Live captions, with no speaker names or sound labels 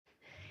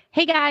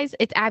Hey guys,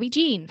 it's Abby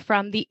Jean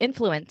from The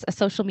Influence, a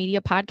social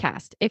media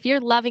podcast. If you're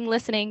loving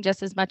listening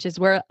just as much as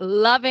we're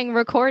loving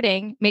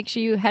recording, make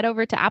sure you head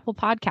over to Apple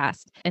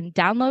Podcast and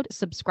download,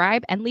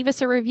 subscribe, and leave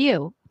us a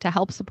review to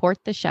help support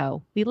the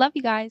show. We love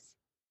you guys.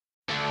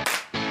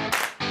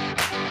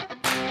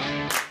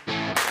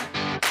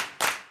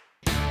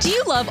 Do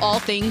you love all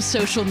things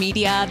social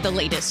media, the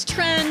latest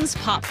trends,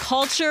 pop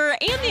culture,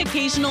 and the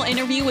occasional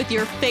interview with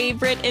your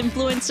favorite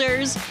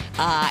influencers?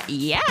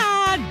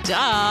 Yeah,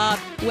 duh.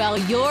 Well,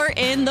 you're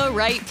in the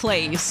right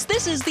place.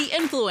 This is The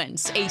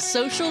Influence, a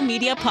social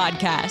media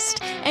podcast.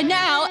 And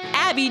now,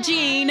 Abby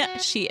Jean,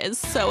 she is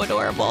so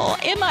adorable,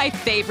 and my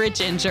favorite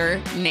ginger,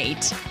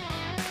 Nate.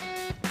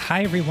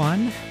 Hi,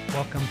 everyone.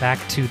 Welcome back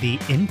to The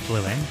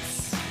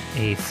Influence,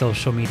 a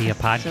social media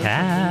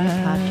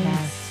podcast.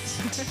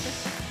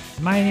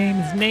 My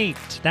name's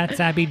Nate.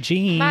 That's Abby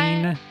Jean.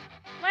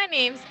 My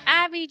name's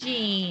Abby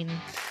Jean.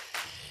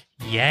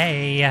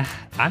 Yay.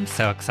 I'm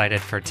so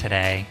excited for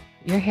today.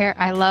 Your hair,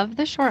 I love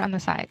the short on the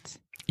sides.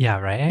 Yeah,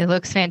 right? It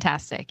looks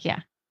fantastic.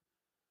 Yeah.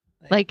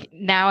 Like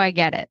now I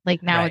get it.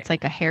 Like now Right. It's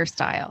like a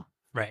hairstyle.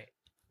 Right.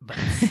 But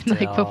Like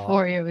still,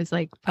 before it was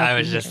like I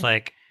was puffy just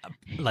hair.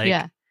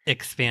 like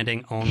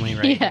expanding only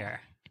right Yeah. here.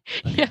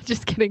 Yeah,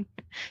 just kidding.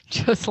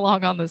 Just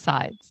long on the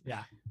sides.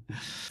 Yeah.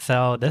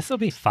 So this will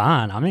be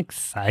fun. I'm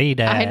excited.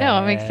 I know,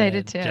 I'm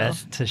excited too.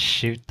 Just to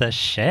shoot the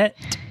shit.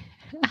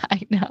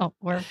 I know.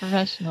 We're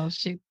professionals.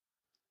 Shoot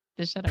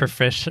the shit.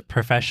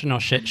 Professional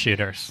shit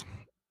shooters.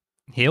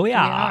 Here we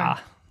are. are.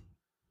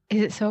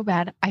 Is it so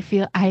bad? I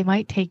feel I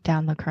might take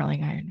down the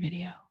curling iron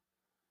video.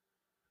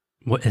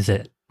 What is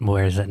it?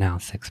 Where is it now?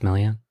 6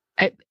 million?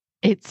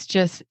 It's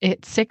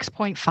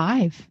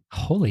 6.5.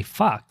 Holy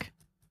fuck.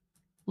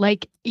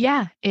 Like,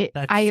 yeah,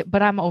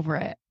 but I'm over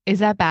it. Is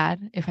that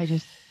bad if I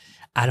just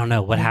I don't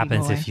know. What maybe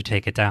happens go if away? you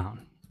take it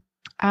down?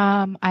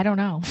 I don't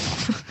know.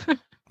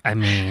 I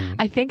mean,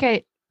 I think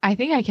I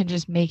can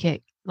just make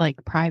it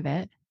like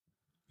private.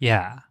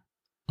 yeah.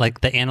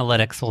 Like the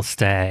analytics will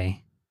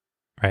stay,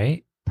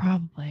 right?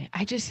 Probably.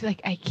 I just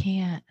like I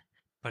can't.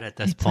 But at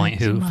this It's, point,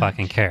 like, who too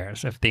fucking much.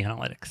 cares if the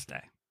analytics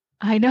stay?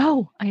 I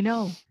know.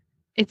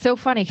 It's so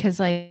funny because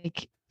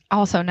like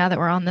also now that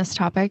we're on this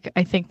topic,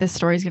 I think this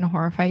story is going to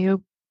horrify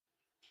you.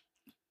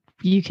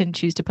 You can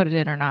choose to put it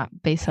in or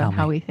not based Tell on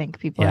how me. we think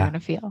people are Yeah. going to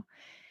feel.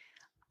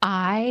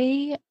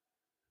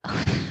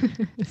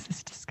 This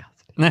is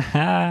disgusting.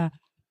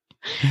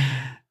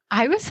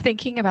 I was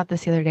thinking about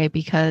this the other day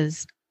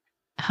because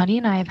Honey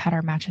and I have had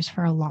our mattress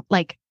for a long,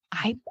 like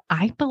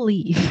I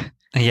believe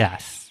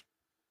Yes.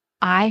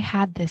 I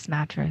had this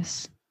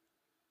mattress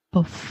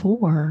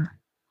before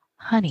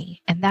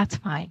Honey, and that's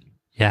fine.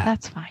 Yeah.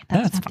 That's fine.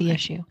 That's not fine. the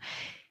issue.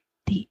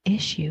 The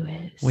issue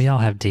is, We all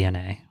have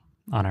DNA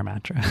on our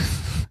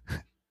mattress.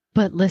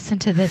 but listen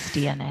to this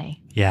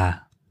DNA. Yeah.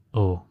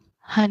 Oh.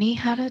 Honey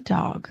had a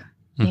dog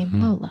named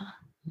Mhm. Lola.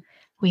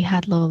 We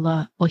had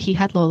Lola. Well, he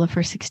had Lola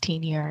for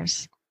 16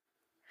 years.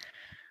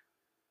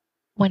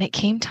 When it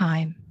came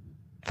time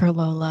for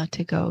Lola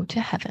to go to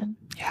heaven,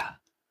 Yeah.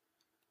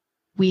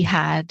 we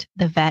had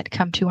the vet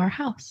come to our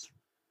house.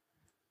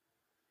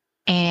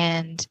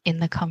 And in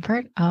the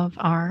comfort of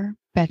our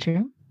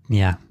bedroom,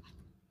 Yeah.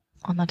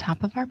 on the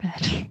top of our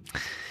bed,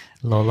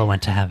 Lola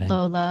went to heaven.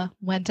 Lola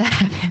went to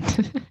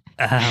heaven.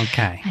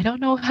 Okay. I don't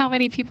know how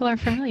many people are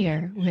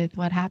familiar with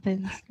what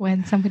happens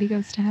when somebody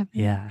goes to heaven.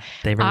 Yeah.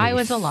 They release. I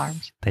was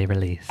alarmed. They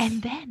release.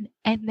 And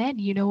then,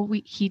 you know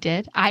what he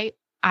did?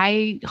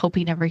 I hope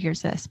he never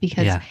hears this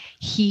because Yeah.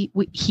 he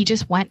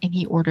just went and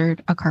he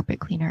ordered a carpet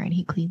cleaner and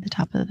he cleaned the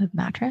top of the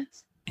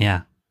mattress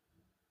Yeah.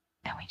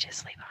 and we just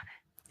sleep on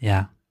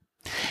Yeah.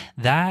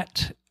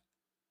 That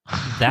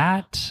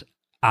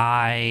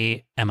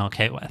I am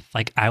okay with.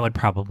 Like I would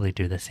probably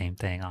do the same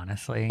thing,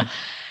 honestly. it.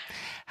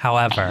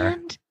 However,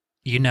 And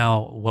you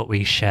know what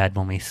we shed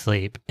when we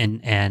sleep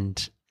and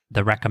do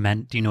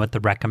you know what the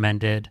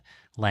recommended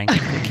length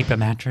to keep a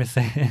mattress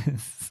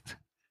is?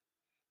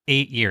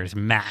 8 years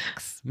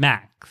max.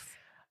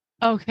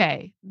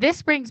 okay,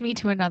 this brings me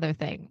to another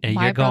thing. And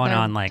My you're going brother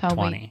on like told me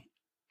 20.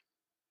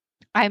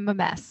 I'm a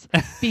mess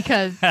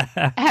because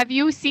have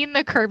you seen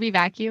the Kirby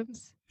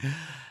vacuums?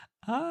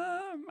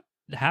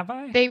 Have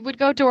I? They would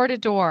go door to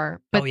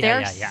door, but Oh, yeah,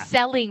 their yeah.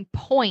 selling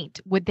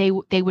point would they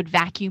would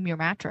vacuum your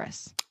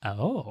mattress.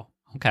 Oh,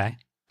 okay.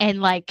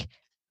 And like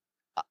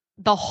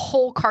the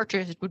whole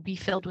cartridge would be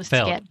filled with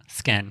skin.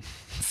 Skin.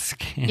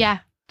 Yeah.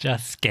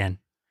 Just skin.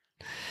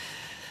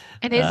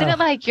 And isn't it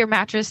like your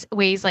mattress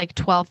weighs like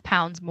 12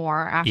 pounds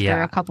more after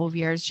Yeah. a couple of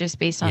years just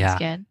based on Yeah.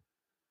 skin?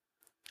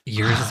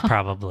 Yours is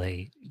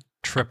probably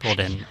tripled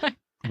in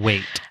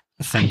weight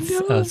since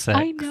 '06.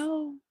 I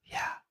know.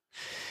 Yeah.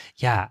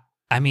 Yeah.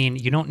 I mean,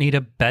 you don't need a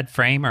bed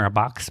frame or a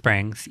box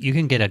springs. You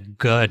can get a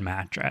good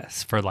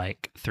mattress for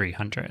like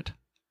 300.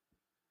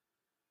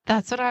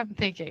 That's what I'm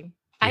thinking.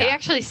 I Yeah.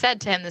 actually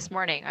said to him this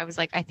morning, I was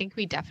like, I think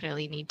we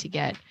definitely need to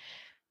get.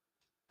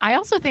 I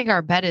also think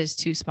our bed is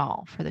too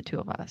small for the two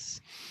of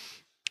us.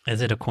 Is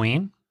it a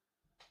queen?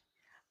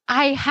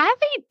 I have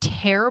a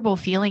terrible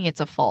feeling it's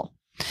a full.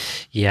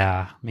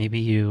 Yeah,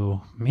 maybe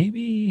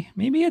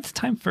it's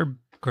time for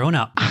grown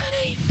up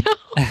I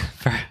know.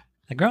 for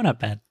a grown up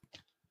bed.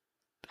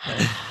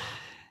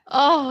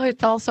 Oh,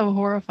 it's also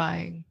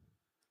horrifying.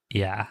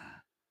 Yeah.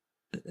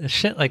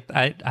 Shit like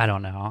I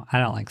don't know. I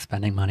don't like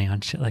spending money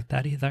on shit like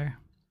that either.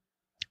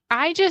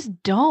 I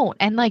just don't.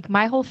 And like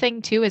my whole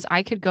thing too is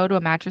I could go to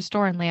a mattress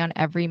store and lay on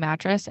every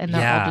mattress and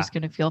they're all just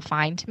going to feel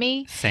fine to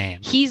me.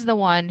 Same. He's the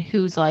one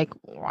who's like,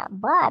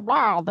 blah,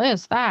 blah,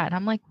 this, that. And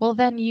I'm like, well,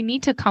 then you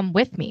need to come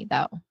with me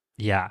though.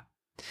 Yeah.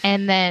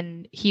 And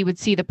then he would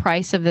see the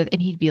price of it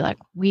and he'd be like,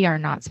 we are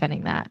not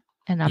spending that.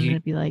 And I'm going to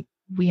be like,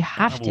 we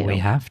have to. We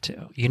have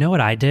to. You know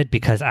what I did?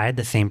 Because I had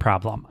the same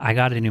problem. I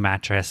got a new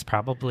mattress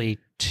probably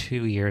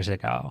 2 years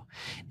ago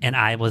and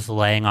I was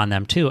laying on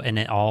them too. And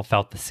it all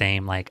felt the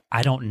same. Like,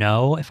 I don't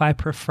know if I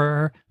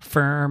prefer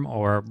firm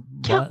or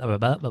blah, blah,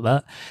 blah, blah,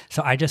 blah.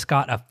 So I just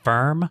got a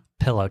firm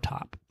pillow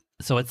top.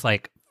 So it's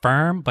like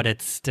firm, but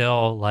it's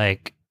still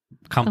like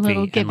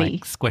comfy and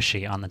like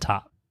squishy on the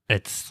top.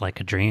 It's like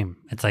a dream.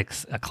 It's like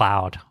a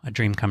cloud, a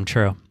dream come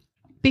true.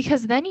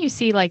 Because then you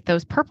see like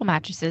those purple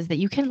mattresses that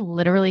you can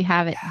literally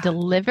have it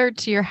delivered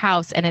to your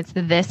house and it's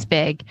this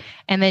big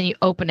and then you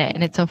open it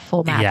and it's a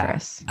full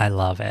mattress. Yeah, I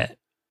love it.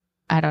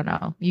 I don't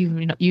know.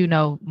 You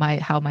know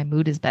how my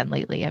mood has been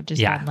lately. I've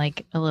just been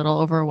like a little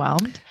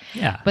overwhelmed.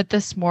 Yeah. But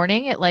this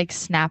morning it like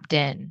snapped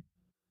in.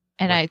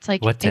 And it's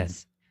like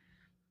it's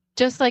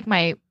just like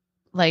my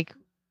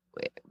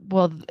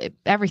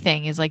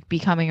everything is like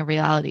becoming a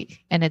reality.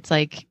 And it's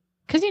like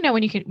because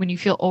when you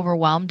feel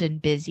overwhelmed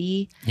and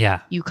busy,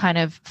 you kind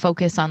of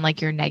focus on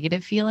like your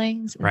negative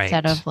feelings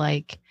instead of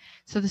like.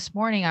 So this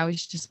morning I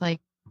was just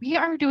like, we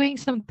are doing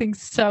something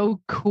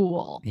so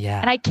cool,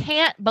 and I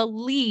can't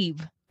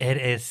believe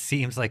it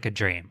seems like a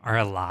dream or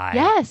a lie.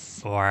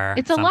 Yes, or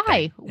it's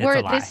something. A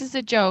lie. This is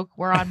a joke.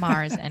 We're on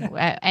Mars, and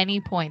at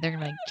any point they're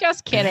gonna be like,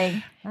 just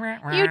kidding.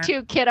 You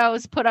two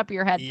kiddos, put up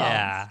your headphones.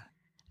 Yeah.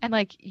 And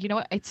like, you know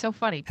what? It's so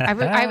funny.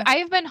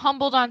 I've been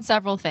humbled on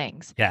several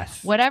things.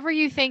 Yes. Whatever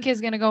you think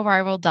is going to go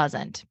viral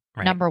doesn't.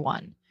 Right. Number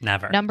one.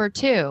 Never. Number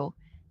two,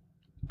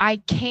 I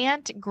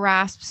can't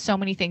grasp so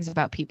many things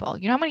about people.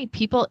 You know how many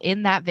people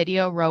in that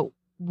video wrote,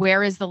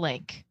 where is the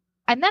link?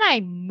 And then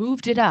I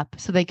moved it up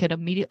so they could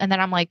immediately. And then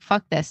I'm like,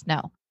 fuck this.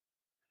 No.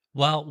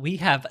 Well, we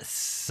have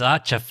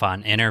such a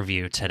fun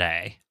interview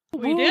today.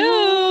 We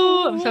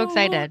do. I'm so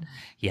excited.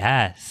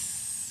 Yes.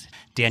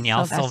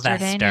 Danielle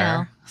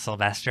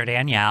Sylvester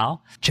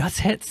Danielle just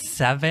hit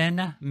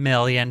 7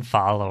 million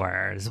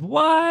followers.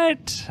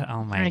 What?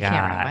 Oh my God. I can't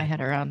wrap my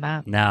head around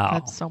that. No.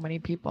 That's so many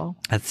people.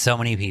 That's so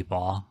many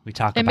people. We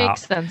talk about it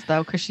makes sense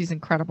though, because she's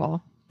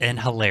incredible. And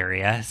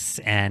hilarious.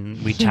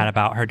 And we chat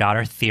about her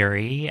daughter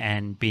Theory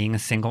and being a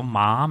single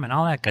mom and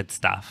all that good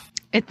stuff.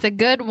 It's a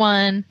good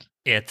one.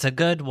 It's a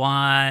good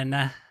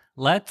one.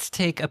 Let's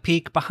take a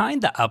peek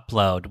behind the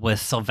upload with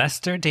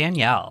Sylvester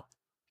Danielle.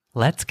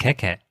 Let's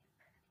kick it.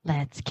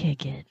 Let's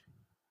kick it.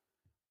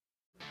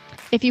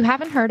 If you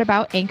haven't heard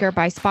about Anchor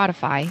by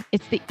Spotify,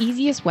 it's the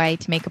easiest way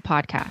to make a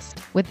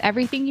podcast with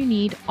everything you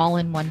need all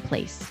in one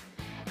place.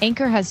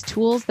 Anchor has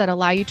tools that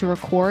allow you to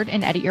record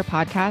and edit your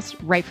podcast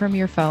right from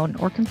your phone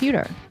or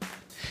computer.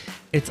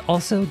 It's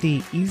also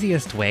the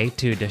easiest way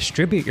to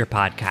distribute your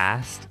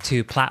podcast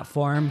to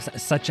platforms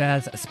such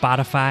as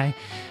Spotify,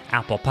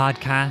 Apple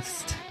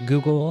Podcast,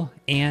 Google,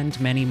 and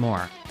many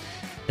more.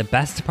 The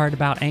best part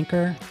about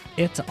Anchor,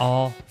 it's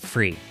all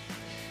free.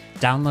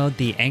 Download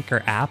the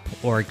Anchor app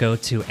or go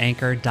to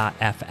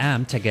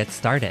anchor.fm to get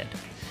started.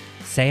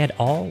 Say it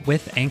all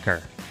with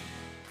Anchor.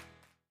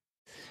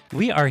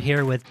 We are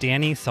here with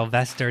Danny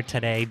Sylvester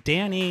today.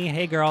 Danny,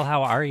 hey girl,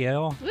 how are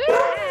you? Woo!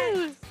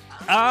 Oh,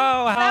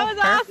 how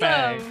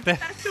perfect. Awesome.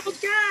 Special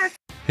guest.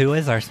 Who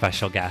is our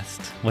special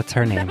guest? What's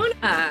her name?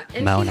 Mona.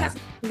 And Mona. She has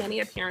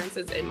many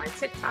appearances in my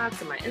TikToks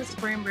and my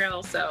Instagram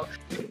reels. So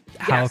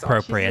how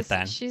appropriate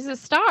then. She's a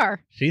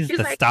star. She's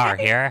the like, star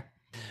hey. Here.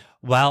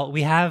 Well,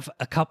 we have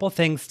a couple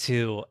things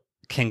to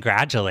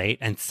congratulate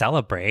and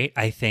celebrate.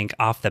 I think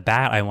off the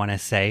bat, I want to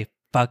say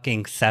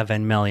fucking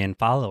 7 million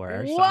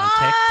followers Whoa! On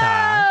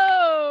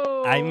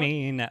TikTok. I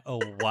mean,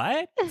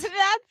 what? That's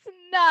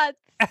nuts.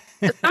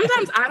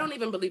 Sometimes I don't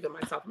even believe it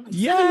myself. I'm like,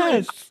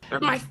 yes. They're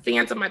my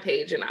fans on my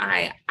page, and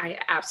I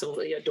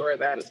absolutely adore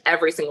them.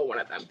 Every single one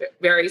of them. They're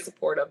very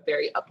supportive,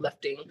 very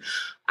uplifting.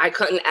 I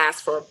couldn't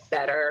ask for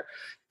better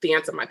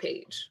fans on my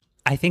page.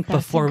 I think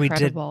That's before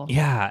incredible.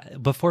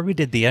 before we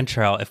did the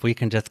intro, if we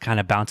can just kind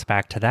of bounce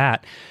back to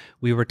that,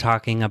 we were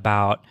talking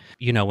about,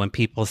 when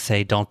people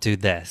say don't do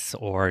this,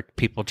 or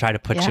people try to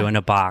put you in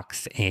a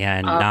box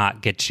and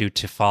not get you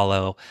to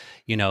follow,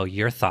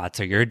 your thoughts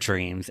or your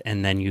dreams.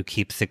 And then you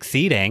keep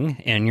succeeding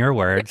in your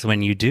words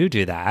when you do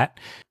that.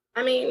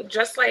 I mean,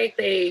 just like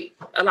a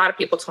lot of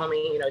people told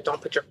me, don't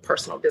put your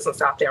personal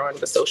business out there on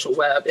the social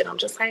web. And I'm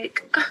just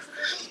like,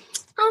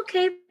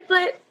 okay,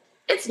 but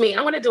it's me.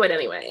 I want to do it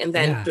anyway. And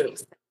then boom,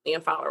 7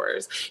 million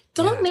followers.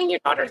 Don't name your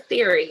daughter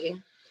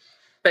Theory.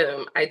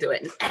 boom, I do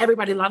it. And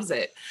everybody loves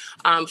it.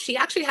 She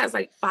actually has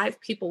like 5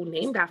 people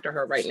named after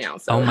her right now.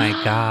 So, oh my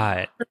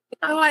God.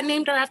 oh, I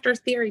named her after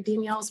Theory,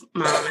 Danielle's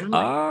mom. And I'm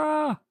like,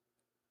 Oh,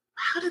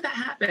 how did that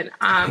happen?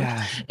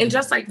 yeah. And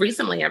just like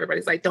recently,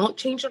 everybody's like, don't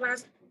change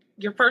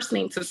your first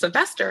name to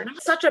Sylvester. And I'm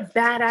such a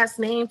badass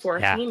name for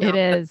a female. It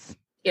is.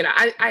 You know,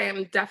 I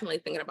am definitely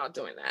thinking about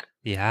doing that.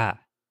 Yeah.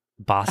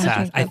 Boss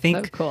ass. I That's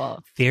think so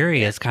cool.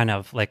 Theory is kind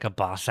of like a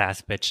boss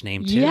ass bitch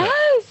name too.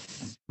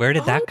 Yes. Where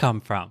did that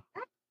come from?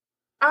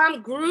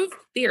 Groove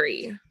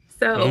Theory.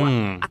 So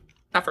I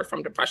suffered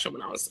from depression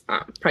when I was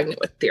pregnant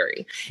with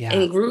Theory. Yeah.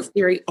 And Groove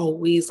Theory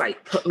always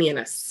like put me in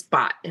a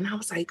spot. And I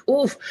was like,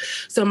 oof.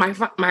 So my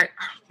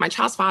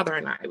child's father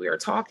and I, we were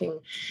talking,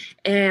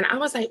 and I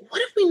was like,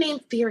 what if we name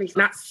Theory,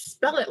 not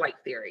spell it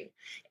like Theory?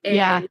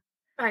 And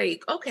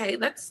like, okay,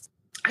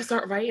 I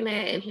start writing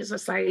it, and he's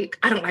just like,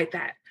 I don't like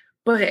that,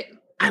 but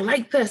I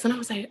like this. And I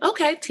was like,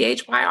 okay,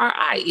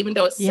 Thyri, even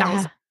though it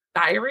sounds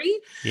diary.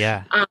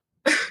 Yeah.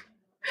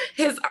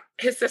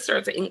 His sister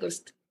is an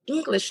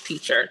English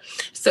teacher.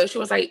 So she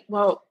was like,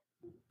 well,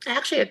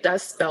 actually it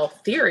does spell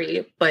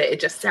theory, but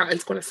it's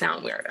going to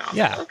sound weird.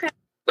 Yeah. Like, okay,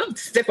 we'll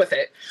stick with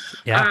it.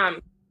 Yeah.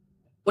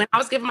 When I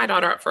was giving my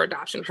daughter up for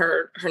adoption,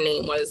 her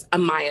name was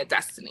Amaya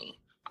Destiny.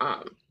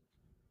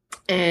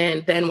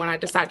 And then when I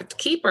decided to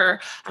keep her,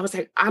 I was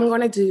like, I'm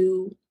going to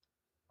do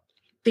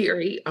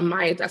Theory,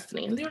 Amaya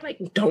Destiny. And they were like,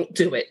 don't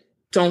do it.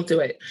 Don't do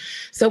it.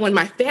 So when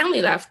my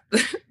family left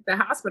the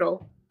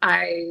hospital,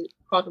 I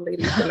called the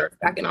lady, the nurse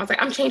back, and I was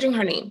like, I'm changing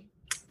her name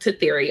to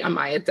Theory,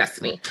 Amaya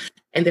Destiny.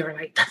 And they were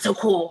like, that's so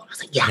cool. I was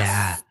like, yes.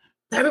 Yeah.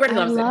 Everybody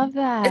loves it. I love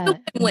that. It's a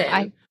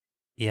win-win.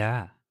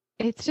 Yeah.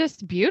 It's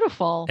just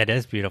beautiful. It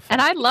is beautiful.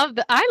 And I love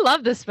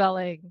the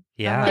spelling.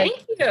 Yeah.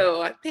 Thank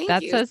you. Thank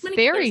That you. says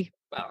Theory.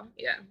 Well,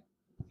 yeah.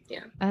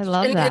 Yeah. I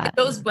love and that. it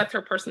goes with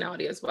her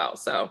personality as well.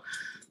 So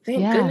thank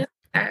Yeah. goodness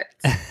that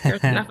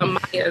there's enough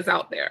Amayas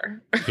out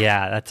there.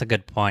 Yeah, that's a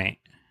good point.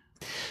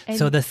 And-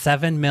 So the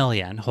 7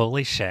 million,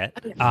 holy shit.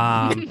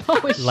 Holy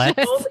let's shit.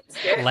 Holy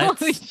shit.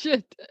 Holy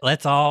shit.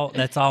 let's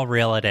all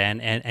reel it in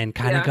and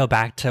kind of Yeah. go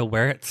back to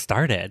where it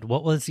started.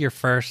 What was your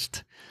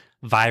first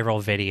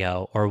viral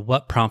video, or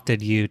what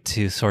prompted you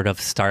to sort of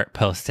start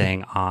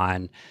posting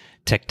on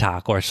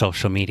TikTok or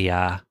social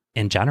media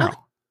in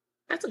general?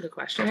 That's a good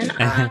question.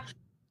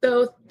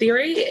 So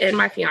Theory and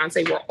my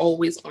fiance were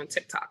always on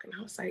TikTok. And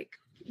I was like,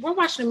 we're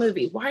watching a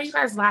movie. Why are you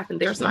guys laughing?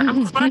 There's not,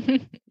 I'm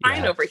crying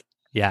Yeah. over here.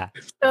 Yeah.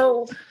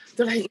 So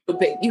they're like, oh,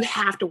 babe, you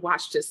have to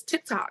watch this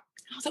TikTok.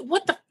 And I was like,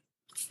 what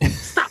the?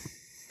 Stop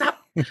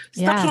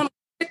Yeah. showing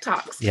me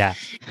TikToks. Yeah.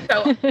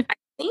 So I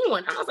seen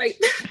one. I was like,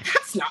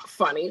 that's not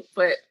funny,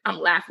 but I'm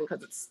laughing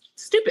because it's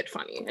stupid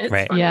funny. It's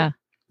Right. funny. Yeah.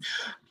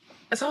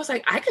 So I was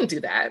like, I can do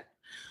that.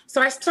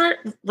 So I start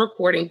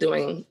recording,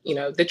 doing,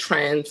 the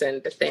trends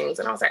and the things.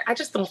 And I was like, I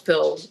just don't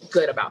feel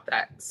good about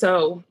that.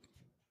 So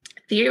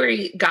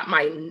Theory got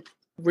my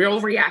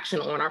real reaction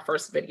on our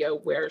first video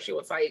where she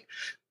was like,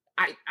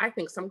 I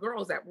think some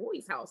girls at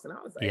Roy's house. And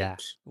I was like, Yeah.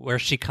 Where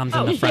she comes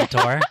Oh, in the front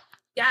door.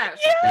 yes.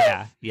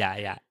 Yeah. Yeah.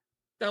 Yeah.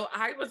 So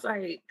I was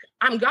like,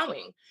 I'm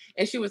going.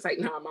 And she was like,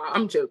 nah, Ma,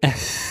 I'm joking.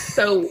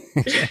 So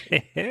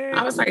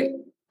I was like,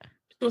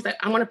 she was like,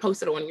 I want to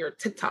post it on your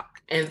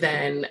TikTok. And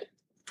then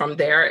from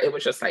there, it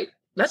was just like,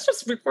 let's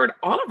just record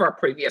all of our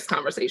previous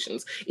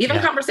conversations, even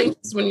Yeah.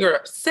 conversations when you're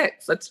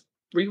 6. Let's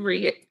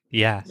recreate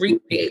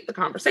the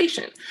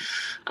conversation.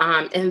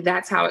 And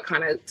that's how it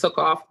kind of took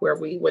off, where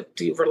we would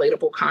do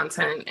relatable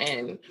content.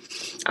 And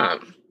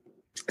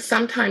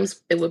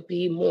sometimes it would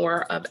be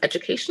more of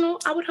educational,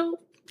 I would hope.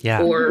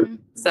 Yeah. Or Mhm.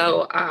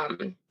 so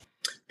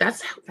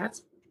that's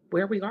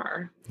where we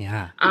are.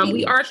 Yeah.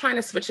 We are trying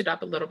to switch it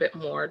up a little bit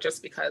more,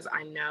 just because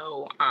I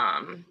know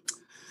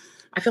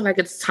I feel like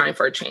it's time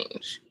for a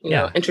change.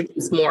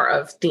 Introduce more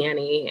of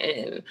Danny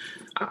and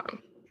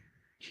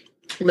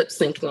lip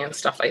syncing and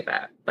stuff like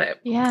that. But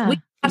Yeah.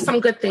 we have some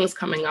good things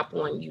coming up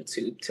on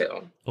YouTube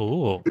too.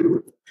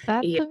 Ooh.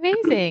 That's Yeah.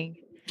 amazing.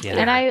 Yeah.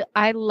 And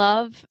I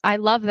love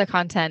the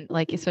content,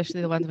 like especially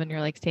the ones when you're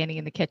like standing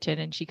in the kitchen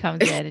and she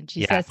comes in and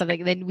she Yeah. says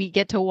something, and then we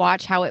get to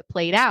watch how it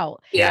played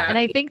out. Yeah. And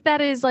I think that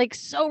is like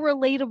so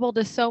relatable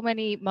to so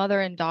many mother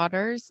and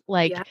daughters.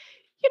 Like, Yeah.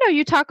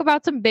 you talk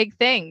about some big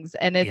things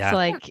and it's Yeah.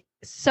 like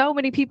so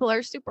many people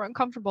are super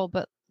uncomfortable,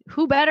 but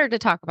who better to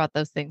talk about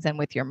those things than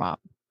with your mom?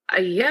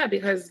 Yeah,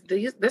 because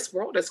this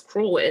world is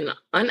cruel and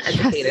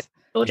uneducated. Yes.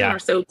 Children Yeah. are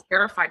so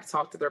terrified to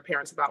talk to their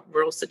parents about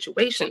real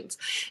situations.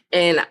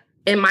 And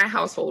in my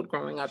household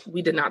growing up,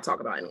 we did not talk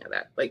about any of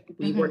that. Like,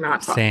 we were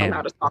not Same.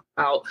 allowed to talk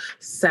about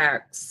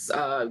sex,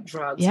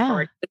 drugs. Yeah.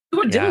 parties. We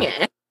were doing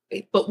it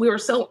anyway, but we were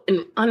so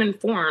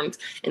uninformed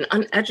and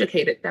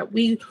uneducated that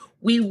we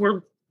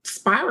were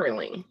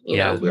spiraling. We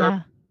were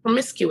Yeah.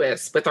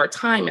 promiscuous with our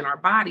time and our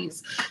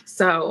bodies.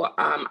 So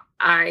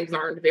I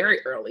learned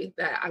very early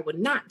that I would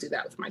not do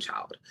that with my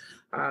child.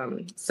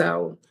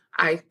 So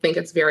I think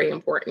it's very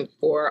important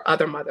for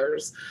other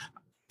mothers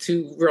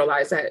to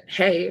realize that,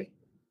 hey,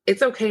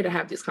 it's okay to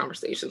have these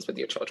conversations with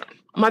your children.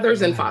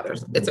 Mothers and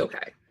fathers, it's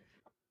okay.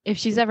 If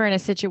she's ever in a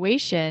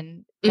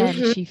situation, then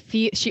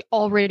Mhm. she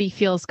already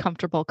feels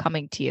comfortable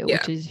coming to you, Yeah.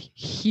 which is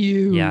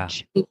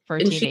huge for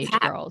And she teenage has.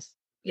 girls.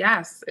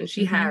 Yes, and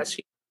she Mhm. has.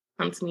 She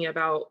come to me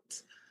about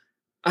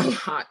a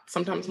lot.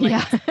 Sometimes I'm like,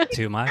 Yeah.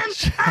 Too much.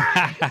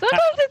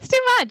 Sometimes it's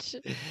too much.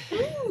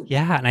 "Ooh."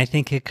 Yeah, and I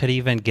think it could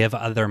even give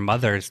other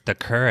mothers the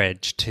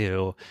courage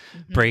to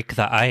Mhm. break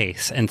the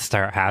ice and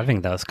start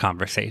having those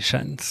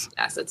conversations.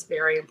 Yes, it's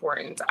very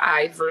important.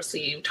 I've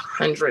received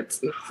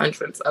hundreds and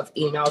hundreds of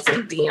emails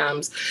and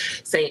DMs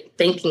saying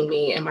thanking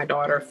me and my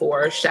daughter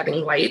for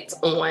shedding light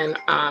on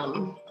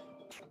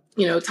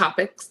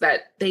topics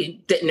that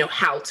they didn't know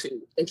how to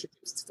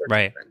introduce to their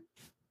Right. children.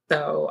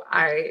 So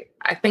I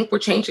think we're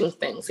changing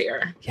things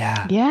here.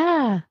 Yeah.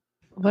 Yeah.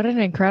 What an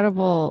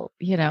incredible,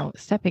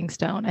 stepping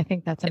stone. I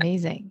think that's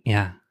amazing.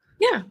 Yeah.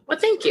 Yeah. Well,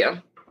 thank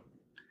you.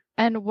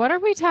 And what are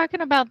we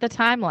talking about the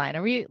timeline?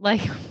 Are we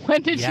like,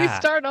 when did you Yeah.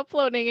 start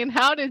uploading and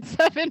how did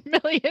 7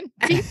 million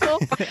people?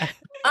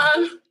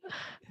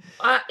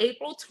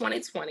 April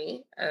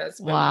 2020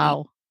 is when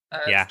Wow.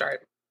 we Yeah.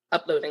 start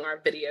uploading our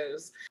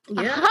videos.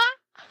 Yeah. Uh-huh.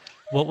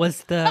 What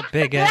was the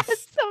biggest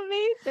That's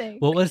amazing.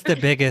 What was the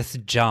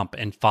biggest jump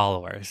in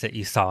followers that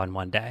you saw in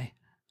one day?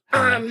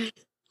 How many?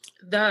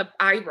 The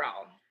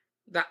eyebrow.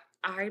 The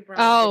eyebrow.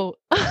 Oh.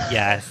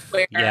 Yes.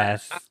 Where,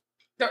 Yes.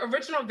 The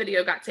original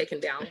video got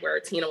taken down where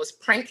Tina was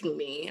pranking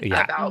me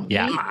Yeah. about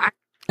Yeah. my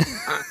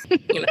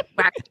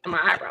waxing my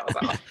eyebrows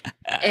off.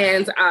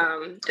 And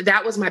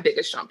that was my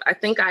biggest jump. I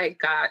think I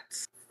got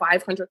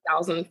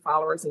 500,000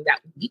 followers in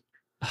that week.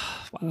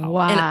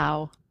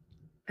 Wow.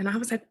 And I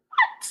was like,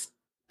 what?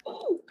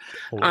 Ooh.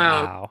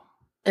 Wow.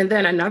 And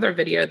then another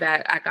video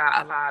that I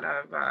got a lot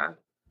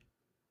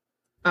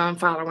of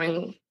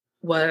following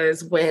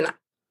was when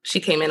she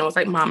came in and was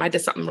like, "Mom, I did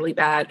something really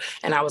bad."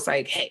 And I was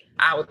like, "Hey,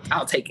 I'll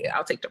take it.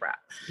 I'll take the rap."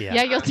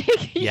 Yeah, you'll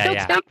take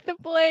Yeah. take the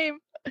blame.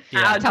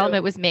 Yeah. I'll tell him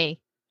it was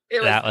me.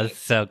 That was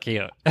so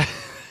cute.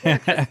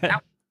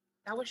 that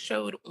was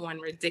showed on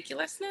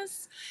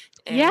Ridiculousness.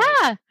 And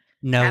Yeah.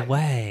 No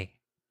way.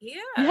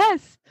 Yeah.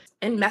 Yes.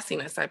 And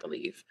Messiness, I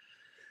believe.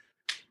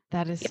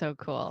 That is so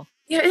cool.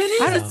 Yeah, it is.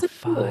 So It's so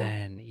cool.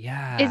 fun.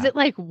 Yeah. Is it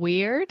like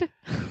weird?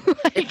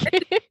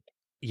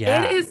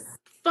 Yeah. It is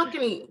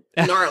fucking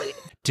gnarly.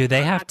 Do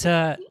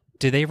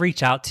they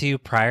reach out to you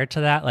prior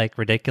to that? Like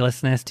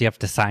Ridiculousness? Do you have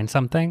to sign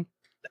something?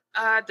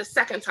 The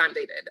second time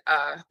they did,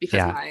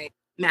 because my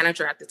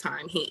manager at the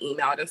time, he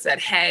emailed and said,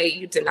 "Hey,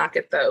 you did not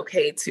get the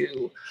okay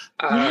to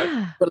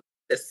release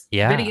this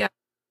video,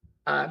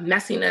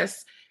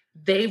 Messiness."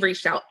 They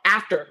reached out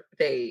after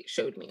they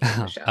showed me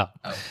the show.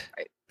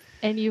 Right.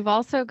 And you've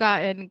also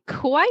gotten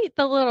quite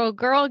the little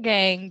girl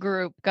gang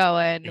group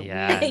going.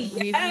 Yeah.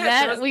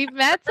 We've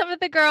met some of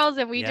the girls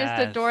and we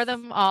just adore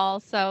them all.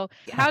 So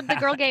how'd the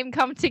girl game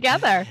come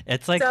together?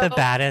 It's like the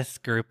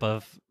baddest group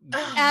of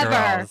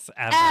girls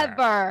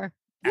ever.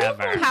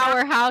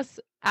 Powerhouse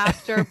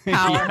after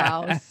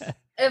powerhouse.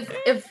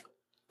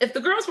 If the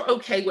girls were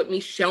okay with me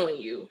showing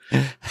you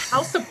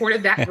how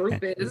supportive that group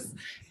is,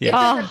 if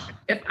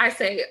I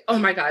say, "Oh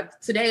my God,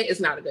 today is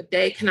not a good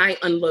day. Can I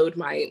unload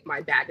my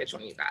baggage on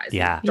you guys?"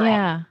 Yeah.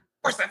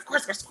 Of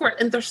course.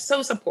 And they're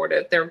so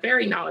supportive. They're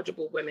very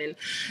knowledgeable women.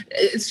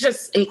 It's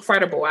just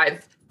incredible.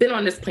 I've been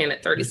on this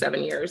planet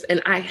 37 years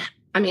and I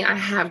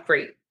have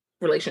great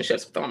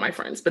relationships with all my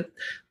friends, but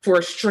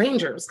for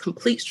strangers,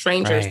 complete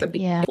strangers, to be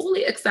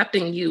fully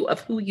accepting you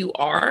of who you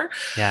are,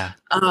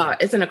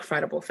 it's an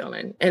incredible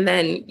feeling. And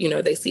then,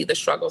 they see the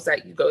struggles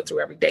that you go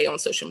through every day on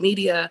social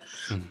media,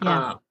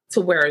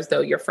 to where as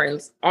though your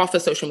friends off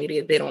of social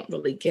media, they don't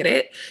really get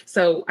it.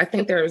 So I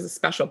think there is a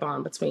special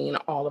bond between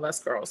all of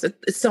us girls.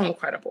 It's so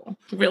incredible.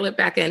 Reel it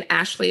back in.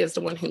 Ashley is the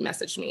one who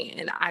messaged me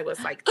and I was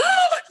like,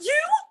 "Oh,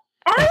 you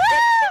are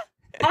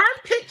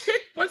Armpit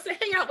Chick wants to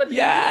hang out with me."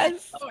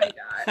 Yes. Oh my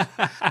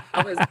God.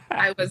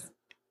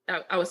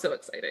 I was so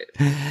excited.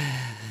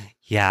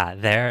 Yeah,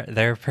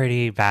 they're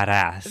pretty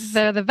badass.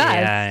 They're the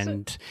best.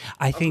 And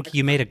I think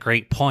you made a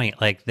great point.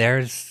 Like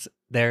there's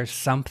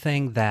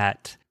something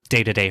that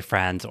day-to-day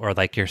friends or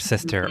like your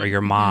sister or your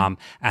mom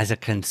as a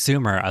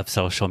consumer of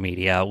social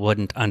media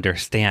wouldn't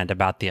understand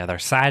about the other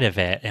side of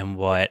it, and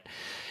what,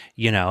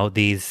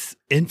 these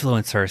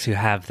influencers who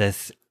have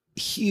this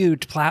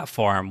huge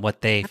platform,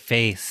 what they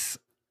face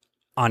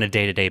on a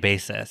day-to-day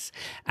basis.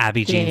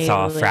 Abby Jean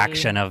saw a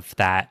fraction of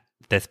that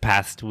this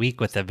past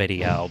week with the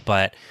video,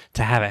 but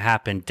to have it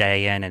happen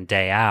day in and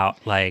day out,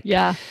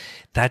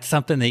 that's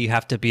something that you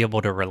have to be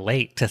able to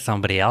relate to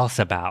somebody else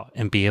about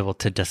and be able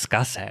to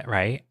discuss it,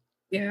 right?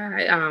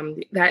 Yeah,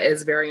 that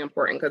is very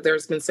important because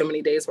there's been so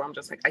many days where I'm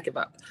just like, I give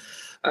up.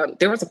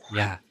 There was a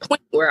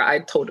point where I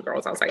told the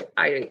girls, I was like,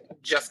 I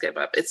just give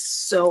up. It's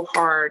so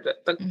hard.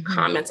 The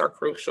comments are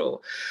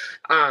crucial.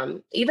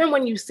 Even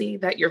when you see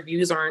that your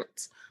views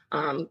aren't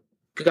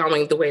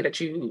going the way that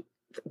you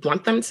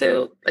want them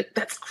to, like,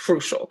 that's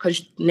crucial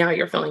because now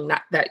you're feeling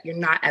that you're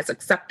not as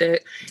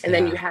accepted. And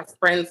then you have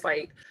friends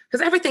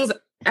because everything's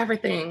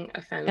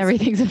offensive.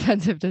 Everything's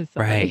offensive to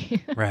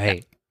somebody.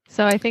 Right.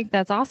 So I think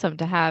that's awesome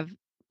to have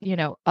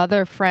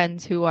other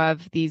friends who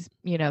have these,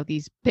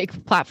 these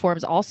big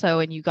platforms also,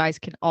 and you guys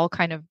can all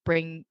kind of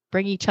bring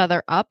each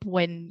other up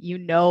when you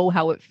know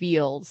how it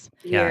feels.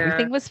 Yeah.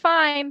 Everything was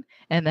fine,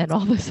 and then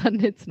all of a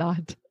sudden it's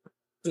not.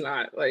 It's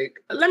not like,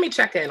 let me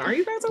check in. Are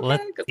you guys okay?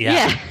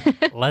 Yeah.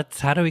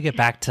 How do we get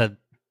back to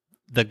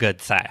the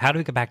good side? How do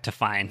we get back to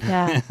fine?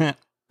 Yeah.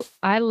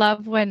 I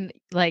love when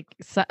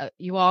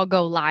you all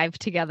go live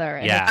together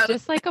and it's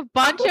just like a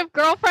bunch of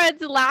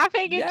girlfriends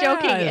laughing and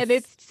joking, and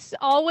it's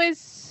always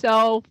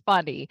so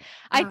funny.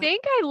 I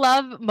think I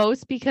love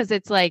most because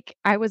it's like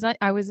I was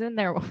in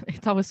there.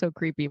 It's always so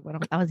creepy when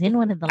I was in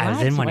one of the lives.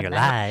 I was in one of your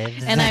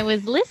lives and I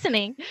was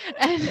listening,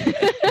 and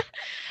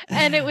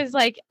and it was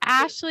like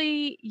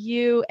Ashley,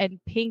 you, and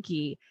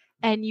Pinky.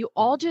 And you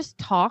all just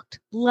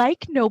talked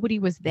like nobody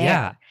was there.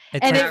 Yeah,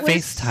 and it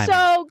was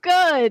so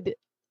good.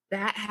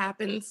 That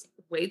happens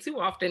way too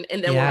often.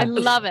 And then I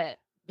love it.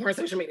 We're on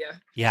social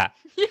media. Yeah.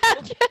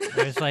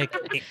 There's like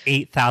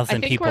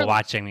 8,000 people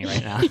watching me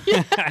right now.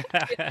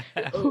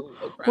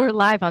 We're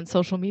live on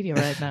social media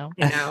right now.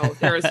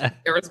 There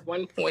was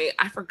one point,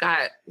 I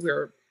forgot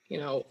we're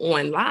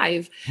on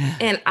live,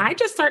 and I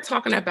just start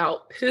talking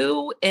about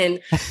poo, and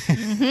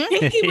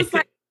Pinky was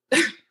like,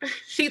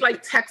 she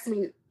like texted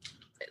me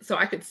so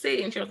I could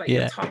see, and she was like,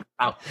 you're talking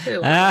about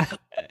poo.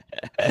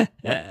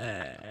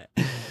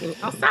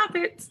 I'll stop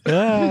it.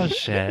 Oh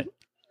shit.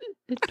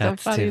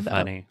 That's so funny, too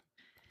funny.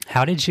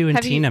 How did you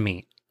and Tina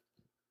meet?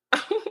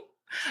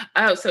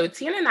 So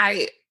Tina and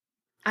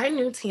I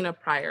knew Tina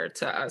prior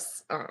to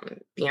us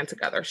being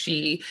together.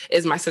 She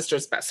is my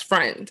sister's best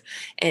friend,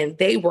 and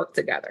they worked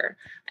together.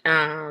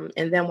 And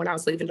then when I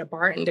was leaving the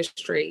bar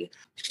industry,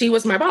 she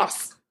was my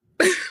boss.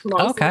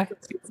 Okay.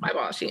 She was my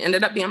boss. She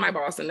ended up being my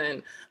boss, and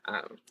then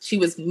she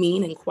was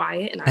mean and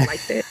quiet, and I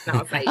liked it. And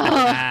I was like,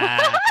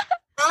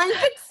 I'm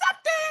accepted.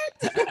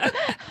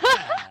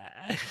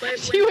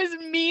 She was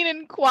mean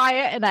and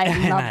quiet, and I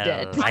loved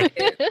it.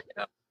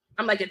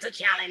 I'm like, it's a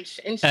challenge,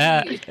 and she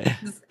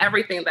is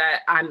everything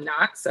that I'm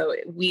not. So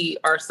we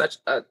are such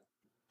a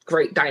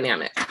great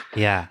dynamic.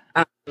 Yeah.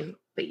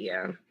 But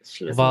yeah,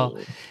 she was. Well,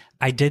 mean.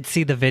 I did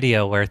see the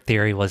video where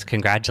Theory was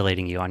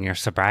congratulating you on your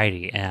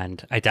sobriety,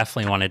 and I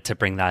definitely wanted to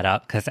bring that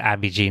up because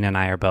Abby Jean and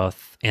I are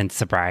both in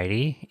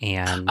sobriety,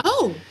 and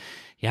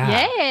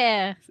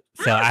yeah.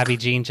 So Abby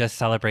Jean just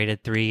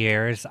celebrated 3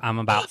 years. I'm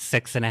about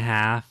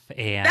 6.5,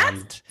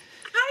 and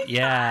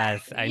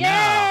yes, I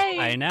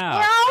know.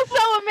 We're all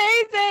so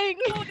amazing.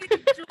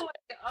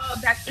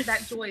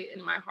 That joy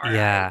in my heart.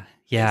 Yeah.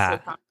 I'm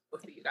so proud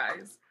of you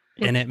guys.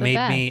 And it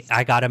made me,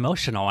 I got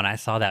emotional when I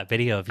saw that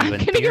video of you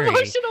and Theory. Theory. I'm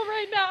emotional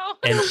right now.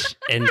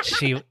 and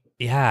she,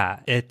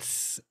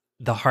 it's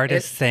the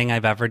hardest thing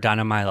I've ever done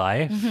in my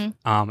life,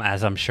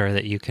 as I'm sure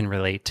that you can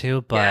relate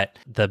to, but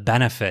the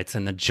benefits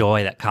and the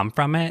joy that come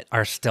from it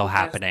are still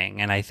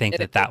happening. And I think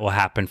that will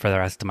happen for the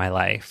rest of my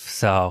life.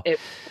 So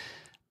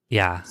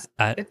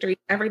victory.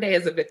 Every day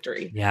is a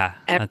victory. Yeah,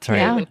 that's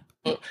right.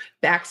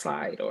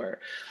 Backslide, or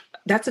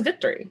that's a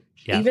victory.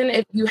 Yeah. Even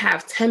if you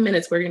have 10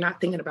 minutes where you're not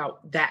thinking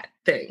about that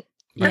thing.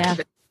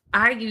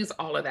 I use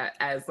all of that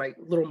as like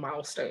little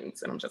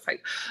milestones. And I'm just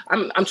like,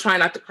 I'm trying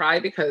not to cry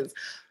because,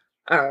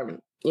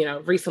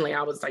 recently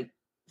I was like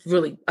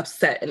really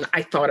upset, and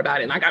I thought about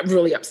it, and I got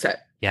really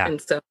upset. Yeah.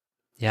 And so,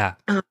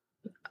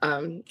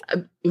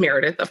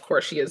 Meredith, of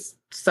course, she is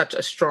such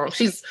a strong,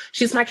 she's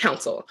my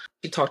counsel.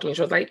 She talked to me.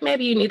 She was like,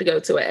 maybe you need to go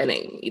to an NA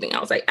meeting. I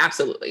was like,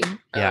 absolutely.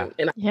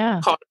 And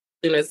I called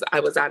as soon as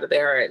I was out of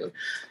there,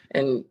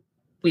 and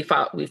we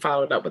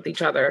followed up with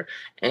each other,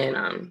 and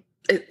I'm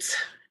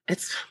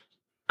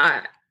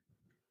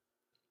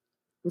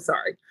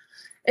sorry.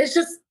 It's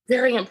just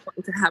very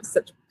important to have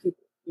such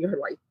people in your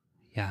life.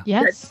 Yeah.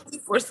 Yes.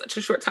 For such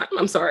a short time.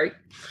 I'm sorry.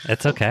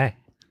 It's okay.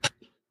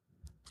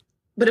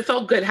 But it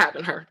felt good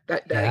having her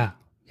that day.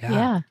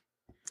 Yeah.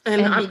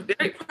 And I'm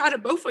very proud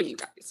of both of you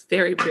guys.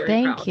 Very, very proud.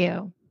 Thank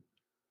you.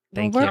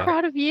 Thank you. We're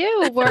proud of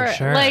you. We're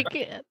sure. like,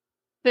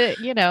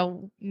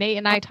 Nate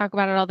and I talk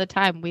about it all the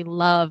time. We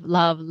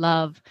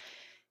love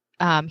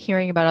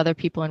hearing about other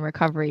people in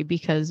recovery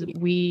because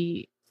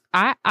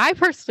I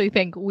personally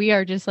think we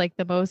are just like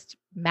the most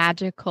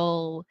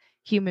magical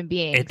human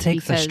beings. It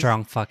takes a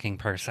strong fucking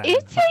person.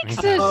 It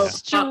takes a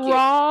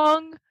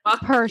strong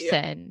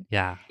person.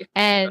 Yeah.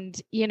 And,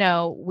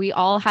 we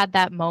all had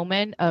that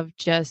moment of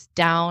just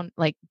down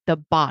like the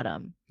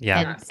bottom.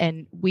 Yeah.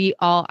 And we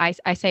all, I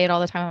say it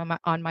all the time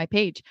on my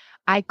page.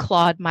 I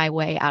clawed my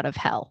way out of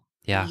hell.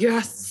 Yeah.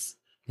 Yes.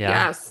 Yeah.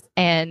 Yes.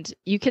 And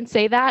you can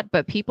say that,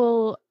 but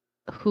people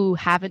who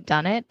haven't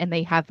done it and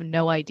they have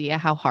no idea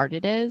how hard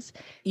it is,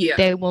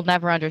 they will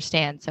never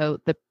understand. So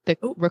the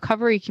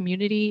recovery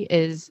community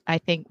is, I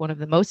think, one of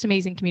the most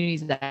amazing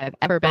communities that I've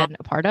ever been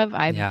a part of.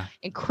 I'm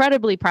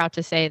incredibly proud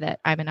to say that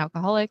I'm an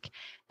alcoholic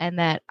and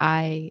that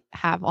I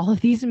have all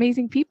of these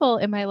amazing people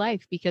in my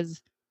life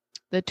because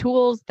the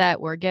tools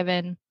that we're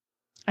given,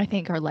 I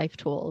think, are life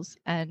tools.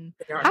 And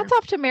hats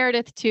off to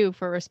Meredith too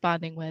for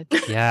responding with,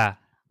 yeah.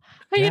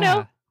 You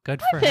know,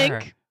 good for her.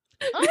 her.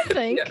 I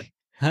think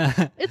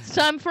It's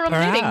time for a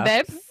meeting,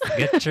 babe.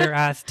 Get your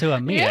ass to a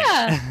meeting.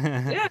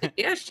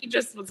 Yeah. She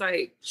just was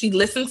like, she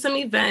listened to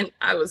me vent.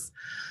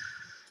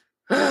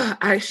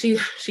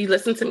 She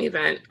listened to me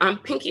vent.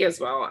 Pinky as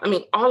well. I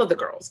mean, all of the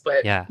girls,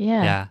 but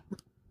Yeah.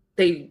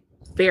 they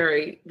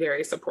very,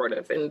 very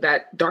supportive, and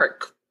that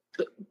dark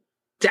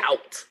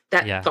doubt,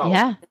 that thought.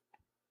 Yeah.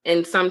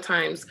 And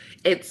sometimes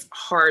it's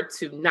hard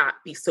to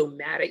not be so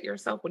mad at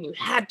yourself when you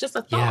had just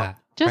a thought. Yeah.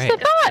 Just a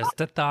thought.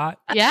 Just a thought.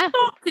 Yeah. A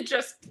thought could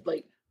just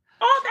like,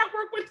 all that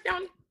work went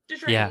down the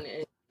drain. Yeah.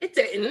 And it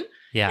didn't.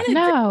 Yeah. And it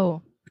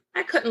No.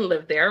 I couldn't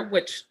live there,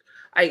 which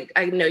I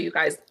know you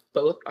guys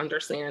both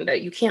understand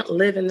that you can't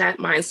live in that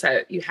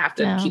mindset. You have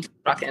to keep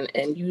trucking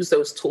and use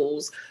those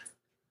tools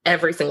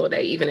every single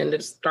day, even in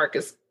the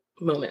darkest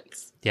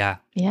moments. Yeah.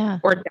 Yeah.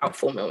 Or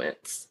doubtful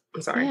moments.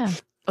 I'm sorry. Yeah.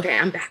 Okay,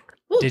 I'm back.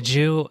 Woo. Did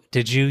you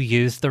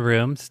use the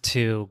rooms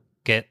to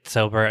get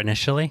sober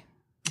initially?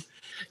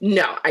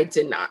 No, I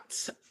did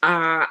not.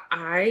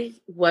 I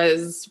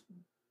was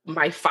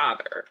my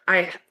father.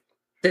 I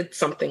did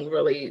something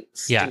really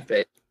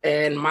stupid.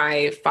 And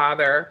my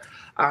father,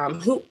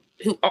 who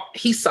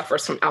he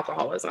suffers from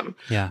alcoholism.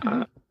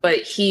 Yeah.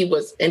 But he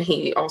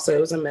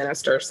also is a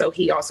minister. So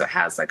he also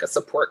has like a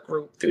support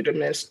group through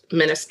the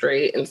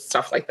ministry and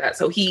stuff like that.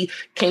 So he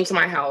came to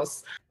my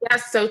house.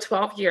 Yes. So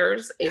 12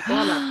 years, April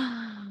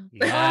 11th.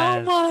 Yes,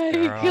 oh my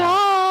girl.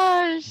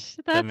 gosh.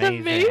 That's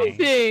Amazing.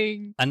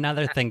 amazing.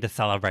 Another thing to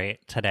celebrate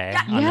today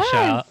on the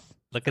show.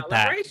 Look at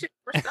that.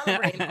 We're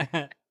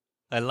celebrating.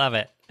 I love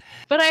it.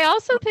 But I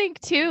also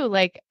think too,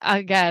 like,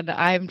 again,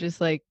 I'm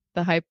just like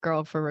the hype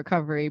girl for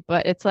recovery,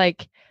 but it's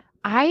like,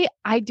 I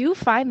do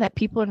find that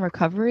people in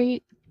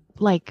recovery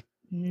like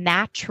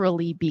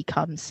naturally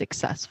become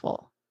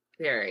successful.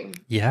 Very.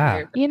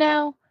 Yeah. You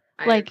know,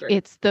 I like agree.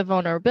 it's the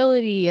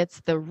vulnerability,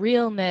 it's the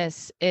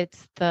realness,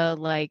 it's the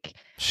like,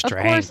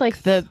 Strength. of course,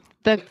 like the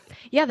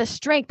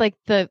strength, like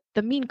the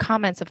mean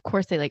comments, of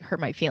course they like hurt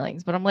my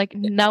feelings, but I'm like,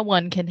 no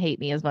one can hate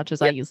me as much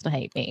as I used to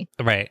hate me.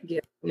 Right.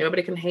 Yeah.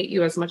 Nobody can hate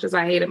you as much as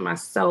I hated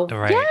myself.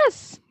 Right.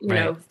 Yes. You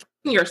know,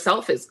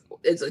 yourself is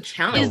a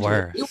challenge. The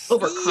worst. You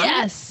overcome.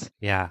 Yes.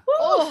 Yeah.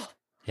 Oh,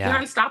 Yeah. You're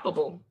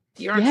unstoppable.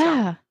 You're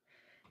unstoppable. Yeah.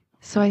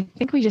 So I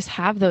think we just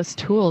have those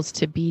tools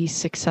to be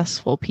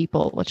successful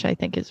people, which I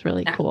think is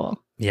really cool.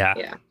 Yeah.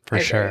 Yeah. For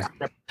sure.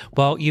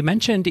 Well, you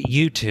mentioned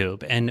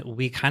YouTube, and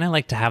we kind of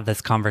like to have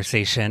this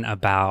conversation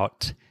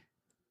about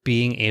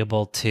being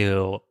able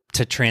to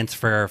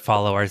transfer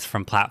followers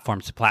from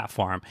platform to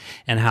platform,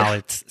 and how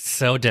it's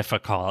so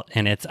difficult,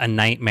 and it's a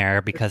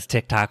nightmare because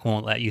TikTok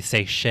won't let you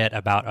say shit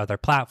about other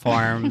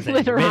platforms and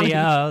Literally.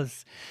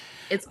 videos.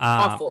 It's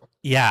awful.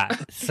 Yeah.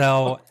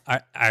 So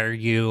are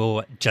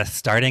you just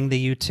starting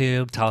the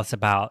YouTube? Tell us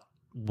about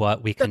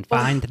what we can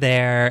find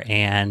there,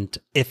 and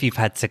if you've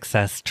had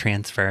success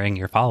transferring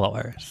your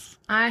followers.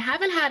 I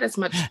haven't had as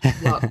much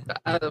luck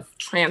of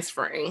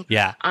transferring.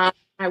 Yeah.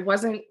 I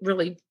wasn't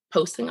really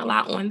posting a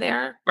lot on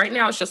there. Right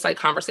now, it's just like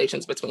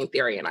conversations between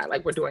Theory and I.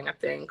 Like we're doing a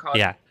thing called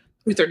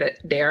Truth or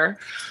Dare.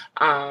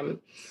 I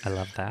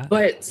love that.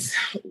 But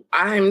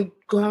I'm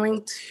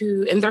going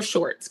to, and they're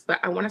shorts, but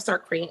I want to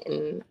start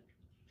creating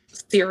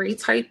theory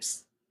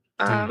types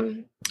of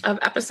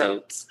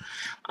episodes.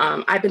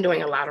 I've been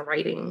doing a lot of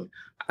writing.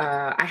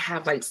 I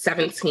have like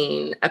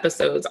 17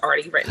 episodes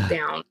already written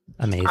down.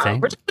 Amazing.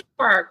 We're just waiting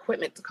for our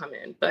equipment to come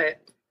in, but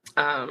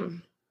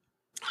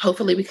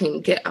hopefully we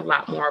can get a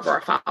lot more of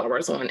our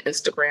followers on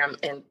Instagram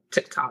and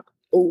TikTok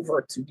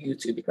over to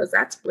YouTube, because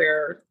that's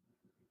where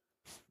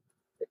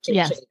the ching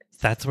chang is.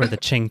 That's where the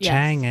ching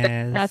chang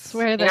is. That's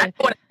where I don't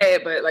want to say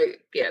it, but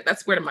like,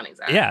 that's where the money's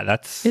at. Yeah,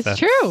 it's that's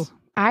true.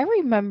 I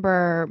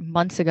remember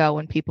months ago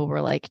when people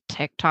were like,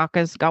 TikTok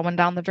is going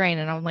down the drain.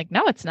 And I'm like,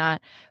 no, it's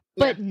not.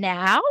 But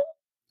now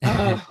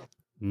I'm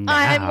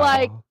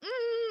like,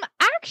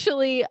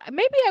 actually,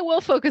 maybe I will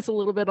focus a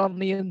little bit on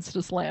the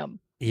Insta Slam.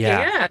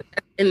 Yeah.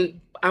 And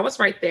I was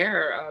right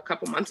there a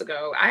couple months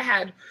ago. I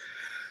had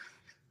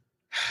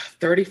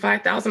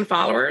 35,000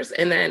 followers.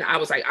 And then I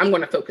was like, I'm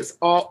going to focus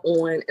all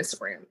on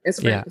Instagram,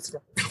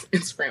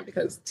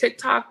 because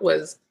TikTok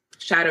was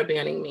shadow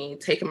banning me,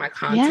 taking my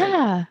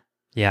content.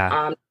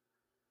 Yeah.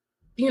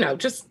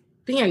 Just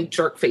being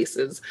jerk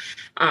faces.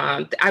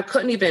 I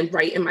couldn't even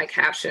write in my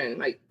caption,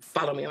 like,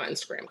 follow me on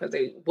Instagram, because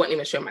they wouldn't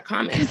even show my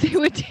comments. They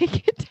would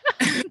take it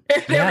down.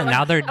 Yeah,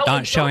 now they're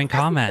not showing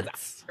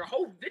comments. Your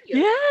whole video.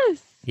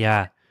 Yes.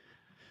 Yeah.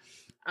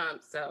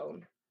 So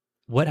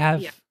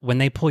when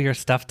they pull your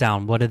stuff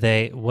down, what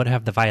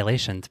have the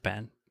violations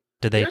been?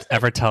 Did they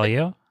ever tell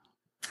you?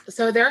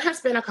 So there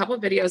has been a couple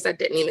of videos that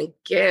didn't even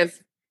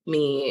give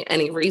me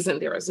any reason.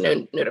 There is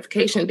no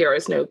notification. There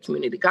is no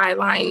community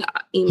guideline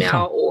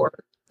email or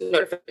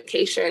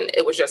notification.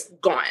 It was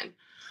just gone.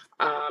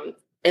 And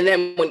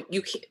then when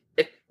you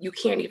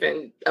can't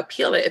even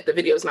appeal it if the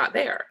video is not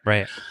there.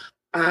 Right.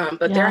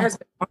 But there has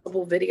been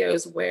multiple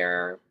videos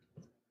where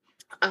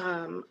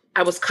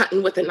I was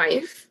cutting with a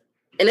knife,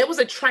 and it was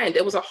a trend.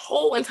 It was a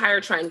whole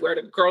entire trend where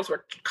the girls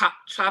were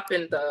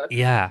chopping the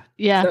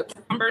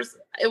cucumbers.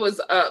 It was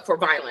for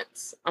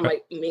violence. I'm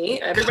like, me,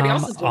 everybody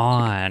else is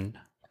doing it.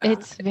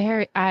 It's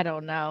very, I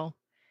don't know.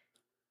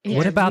 It's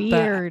What about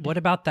weird. what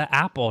about the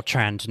apple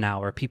trend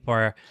now, where people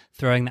are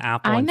throwing the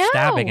apple I and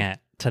stabbing know. it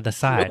to the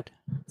side?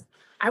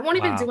 I won't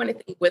even Wow. do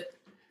anything with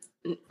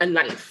a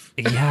knife.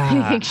 Yeah,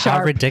 Anything how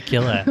sharp.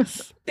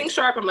 ridiculous. Thing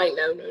sharp, I'm like,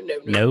 no.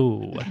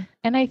 No.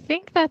 And I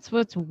think that's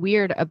what's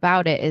weird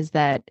about it is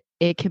that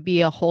it can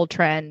be a whole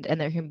trend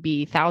and there can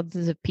be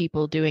thousands of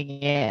people doing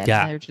it.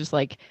 Yeah. And they're just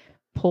like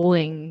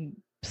pulling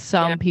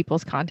some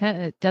people's content.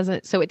 And it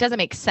doesn't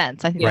make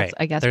sense. I think Right. that's,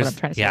 I guess, what I'm There's-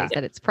 trying to say yeah. is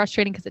that it's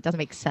frustrating because it doesn't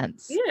make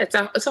sense. Yeah,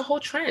 it's a whole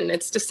trend.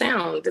 It's the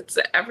sound, it's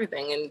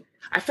everything. And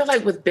I feel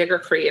like with bigger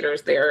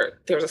creators, there's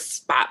a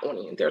spot on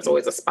you. There's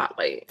always a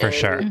spotlight. For and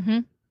sure.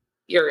 Mhm.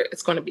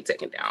 it's going to be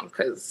taken down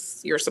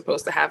because you're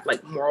supposed to have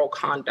like moral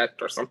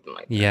conduct or something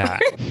like that.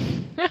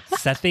 Yeah.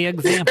 Set the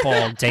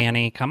example,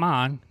 Danny. Come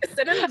on.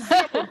 Set an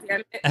example,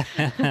 damn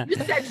it. You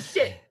said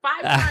shit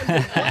 5 times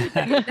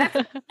in one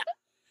video.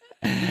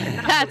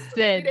 That's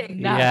it.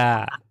 No.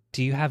 Yeah.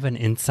 Do you have an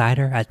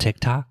insider at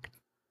TikTok?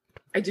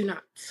 I do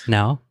not.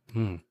 No?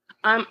 Hmm.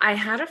 I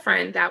had a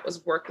friend that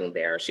was working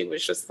there. She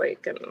was just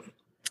like,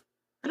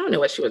 I don't know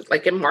what she was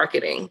like in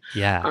marketing.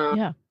 Yeah.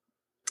 Yeah.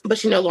 But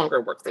she no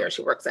longer works there.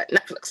 She works at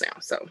Netflix now.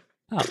 So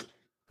Oh,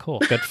 cool.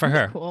 Good for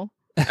her. Cool.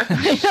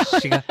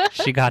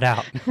 she got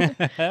out.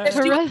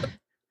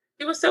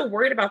 she was so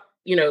worried about,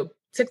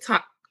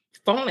 TikTok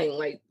falling,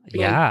 like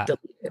being Yeah.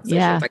 deleted. So she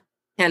Yeah. was like,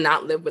 I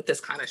cannot live with this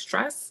kind of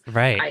stress.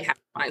 Right. I have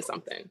to find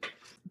something.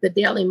 The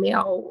Daily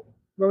Mail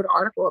wrote an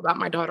article about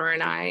my daughter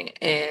and I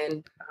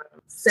and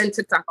sent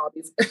TikTok all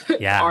these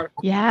Yeah.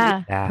 articles.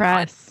 Yeah. Yeah.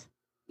 Press.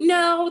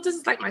 No, this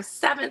is like my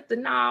 7th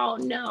and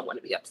no, I want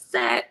to be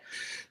upset.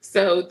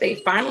 So they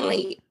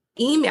finally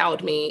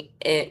emailed me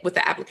with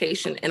the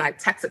application and I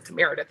texted to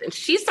Meredith and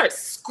she starts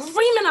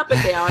screaming up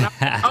and down. I'm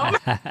like, oh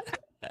my.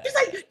 She's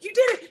like, you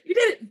did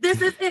it.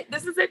 This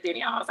is it,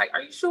 Danielle. I was like,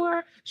 are you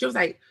sure? She was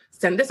like,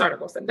 send this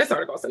article, send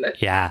it.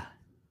 Yeah.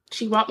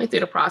 She walked me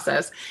through the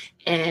process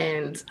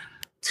and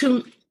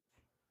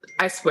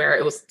I swear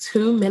it was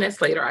 2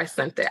 minutes later I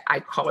sent it. I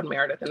called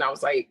Meredith and I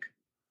was like,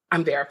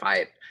 I'm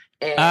verified.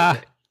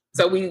 And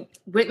so we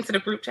went into the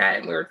group chat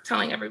and we were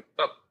telling we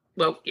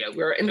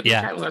were in the group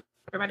chat and we were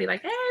everybody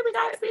like, hey, we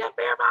got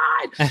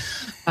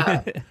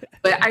verified.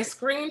 But I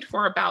screamed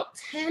for about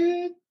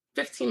 10,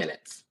 15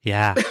 minutes.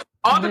 Yeah.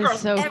 All the That is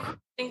girls, so every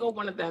single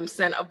one of them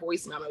sent a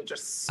voice memo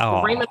just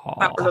screaming at the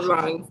top of the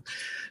lungs.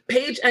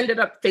 Paige ended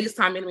up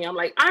FaceTiming me. I'm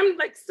like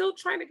still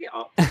trying to get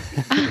off.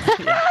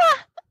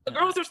 The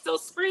girls are still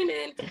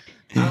screaming.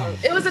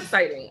 It was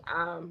exciting.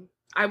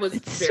 I was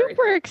It's very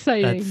super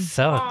exciting. That's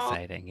so Oh,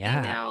 exciting.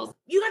 Yeah. emails.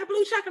 You got a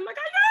blue check. I'm like,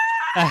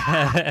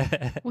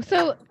 I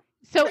know.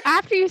 So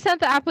after you sent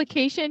the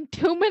application,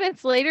 2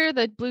 minutes later,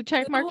 the blue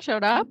check mark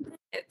showed up.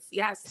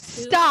 Yes.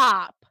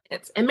 Stop.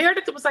 And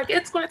Meredith was like,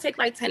 it's going to take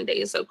like 10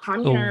 days. So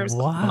calm your nerves.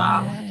 Blah,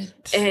 blah, blah.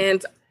 What?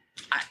 And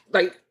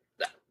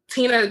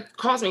Tina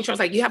calls me. She was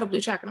like, you have a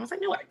blue check. And I was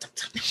like, no, I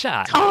don't.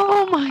 Shut.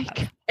 Oh my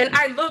God. And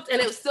I looked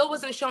and it still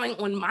wasn't showing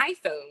on my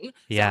phone. So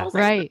Yeah. I was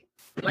like,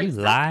 Right. You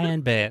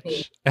lying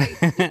bitch.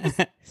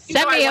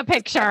 Send me a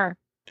picture.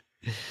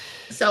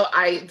 So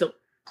I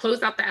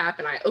closed out the app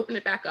and I opened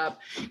it back up.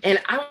 And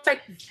I was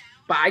like,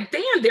 by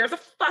damn, there's a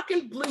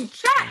fucking blue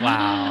check.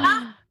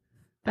 Wow.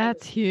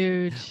 That's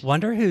huge.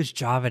 Wonder whose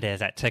job it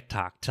is at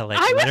TikTok to like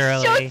I was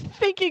literally. just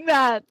thinking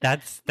that.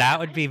 That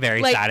would be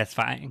very Like,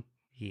 satisfying.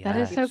 Yeah.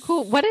 That is so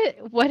cool. What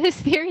does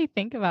Theory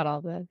think about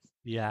all this?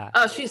 Yeah.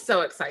 Oh, she's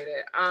so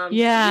excited.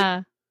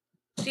 Yeah.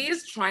 She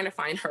is trying to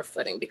find her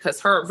footing because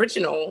her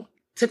original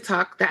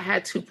TikTok that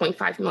had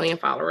 2.5 million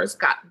followers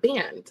got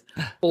banned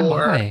for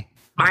Why?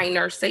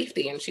 minor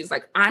safety. And she's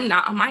like, I'm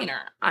not a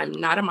minor. I'm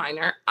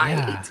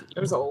 18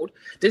 years old.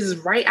 This is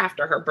right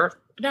after her birth.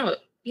 No,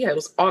 yeah, it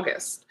was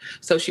August.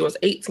 So she was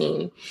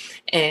 18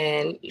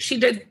 and she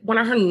did one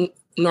of her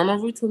normal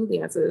routine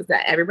dances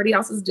that everybody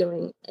else is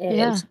doing.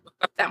 And she woke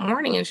up that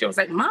morning and she was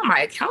like, Mom,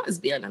 my account is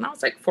banned. And I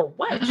was like, for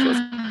what? She was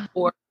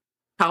for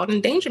child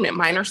endangerment,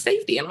 minor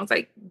safety. And I was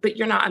like, but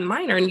you're not a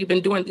minor and you've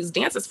been doing these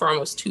dances for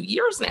almost 2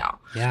 years now.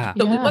 Yeah.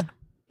 So we wasn't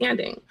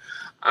understanding.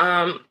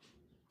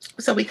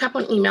 So we kept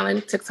on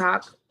emailing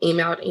TikTok,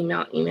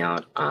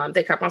 emailed.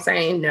 They kept on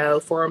saying no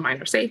for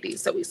minor safety.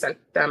 So we sent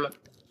them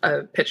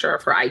a picture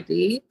of her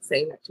ID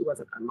saying that she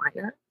wasn't a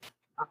minor.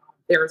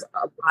 There's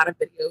a lot of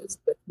videos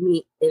with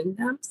me in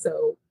them.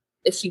 So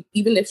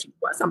even if she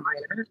was a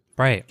minor,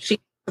 Right. she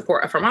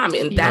support of her mom.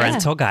 And that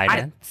Parental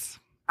guidance.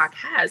 TikTok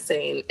has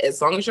saying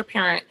as long as your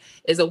parent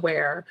is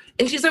aware,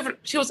 and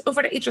she was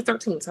over the age of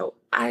 13. So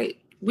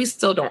we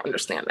still don't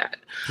understand that.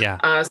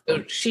 Yeah.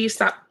 So she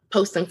stopped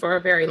posting for a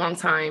very long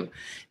time.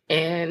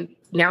 And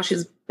now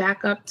she's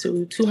back up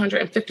to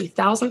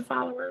 250,000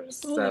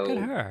 followers. Oh, so look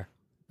at her.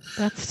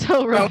 That's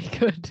still really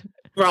good.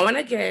 growing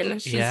again.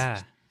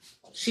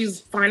 She's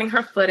finding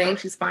her footing.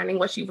 She's finding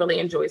what she really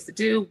enjoys to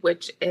do,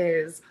 which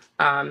is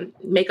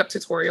makeup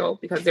tutorial,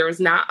 because there is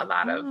not a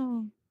lot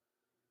of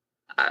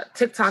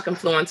TikTok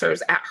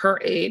influencers at her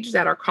age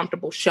that are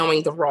comfortable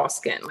showing the raw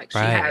skin. Like she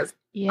has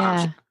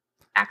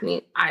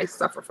acne. I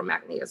suffer from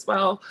acne as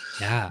well.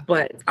 Yeah.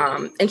 But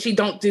and she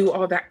don't do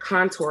all that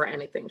contour or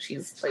anything.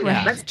 She's like,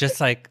 Yeah. let's Just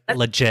like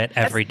legit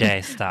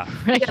everyday stuff.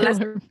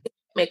 Regular.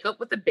 makeup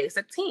with the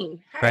basic teen.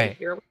 Hey, Right.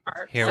 here we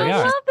are. Here I we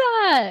are. love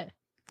that.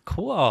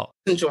 Cool.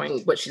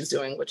 Enjoying what she's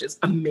doing, which is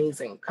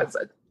amazing, because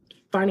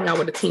finding out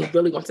what a teen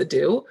really wants to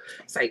do,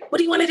 it's like, what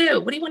do you want to do?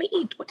 What do you want to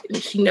eat?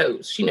 And she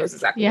knows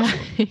exactly. Yeah.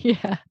 What she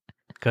Yeah.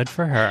 Good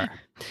for her.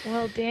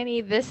 Well,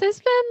 Danny, this has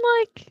been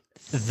like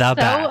The so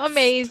best.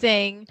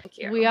 amazing. Thank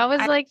you. We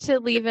always I- like to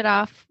leave it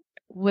off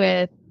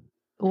with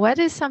what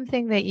is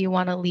something that you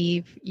want to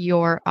leave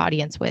your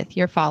audience with,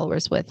 your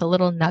followers with, a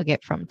little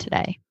nugget from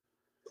today.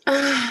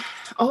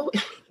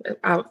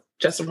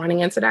 Just running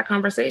into that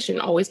conversation.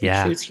 Always be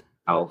Yeah. true to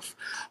yourself.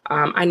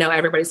 I know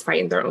everybody's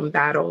fighting their own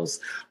battles.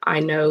 I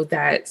know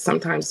that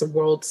sometimes the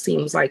world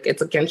seems like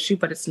it's against you,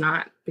 but it's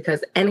not,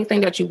 because anything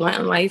that you want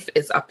in life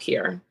is up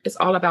here. It's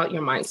all about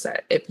your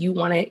mindset. If you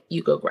want it,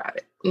 you go grab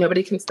it.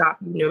 Nobody can stop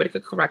you. Nobody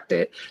could correct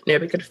it.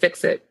 Nobody could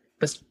fix it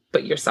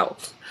but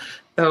yourself.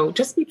 So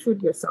just be true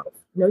to yourself.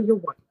 Know your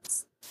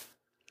wants.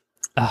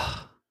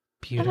 Oh, I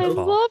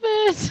beautiful. love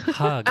it.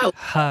 Hug, Oh,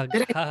 hug,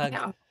 Did I- hug.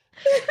 yeah.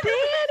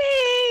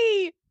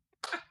 Danny,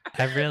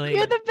 I really,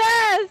 you're the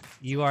best.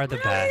 you are the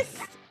best.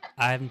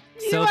 I'm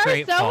You so are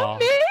grateful. so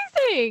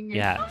amazing.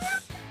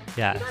 Yes. You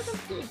Yes. guys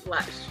make me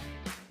blush.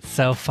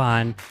 So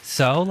fun.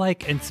 So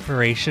like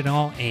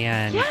inspirational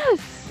and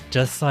Yes.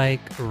 just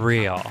like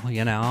real,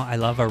 you know? I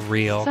love a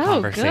real So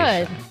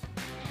conversation.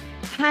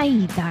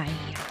 Hey there.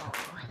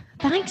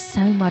 Thanks so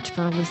much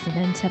for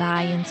listening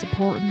today and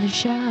supporting the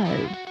show.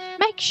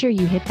 Make sure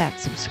you hit that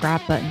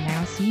subscribe button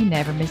now so you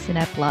never miss an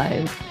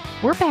upload.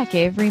 We're back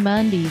every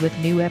Monday with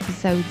new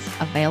episodes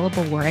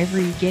available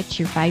wherever you get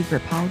your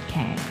favorite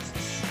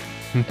podcasts.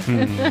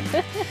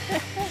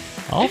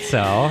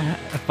 Also,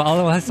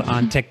 follow us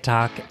on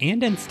TikTok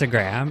and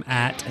Instagram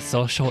at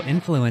Social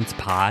Influence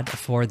Pod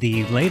for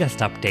the latest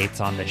updates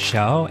on the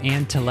show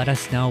and to let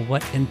us know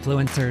what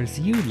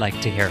influencers you'd like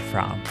to hear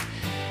from.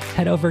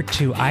 Head over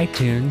to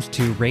iTunes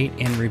to rate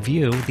and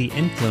review The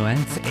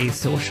Influence, a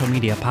social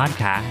media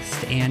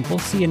podcast, and we'll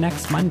see you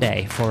next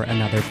Monday for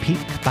another peek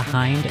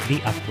behind the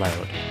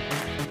upload.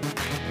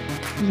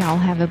 Y'all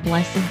have a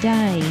blessed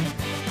day.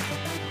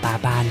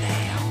 Bye-bye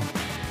now.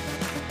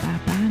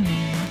 Bye-bye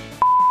now.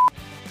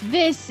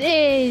 This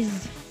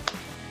is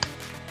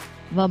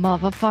the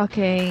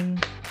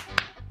motherfucking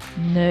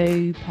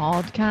new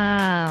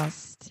podcast.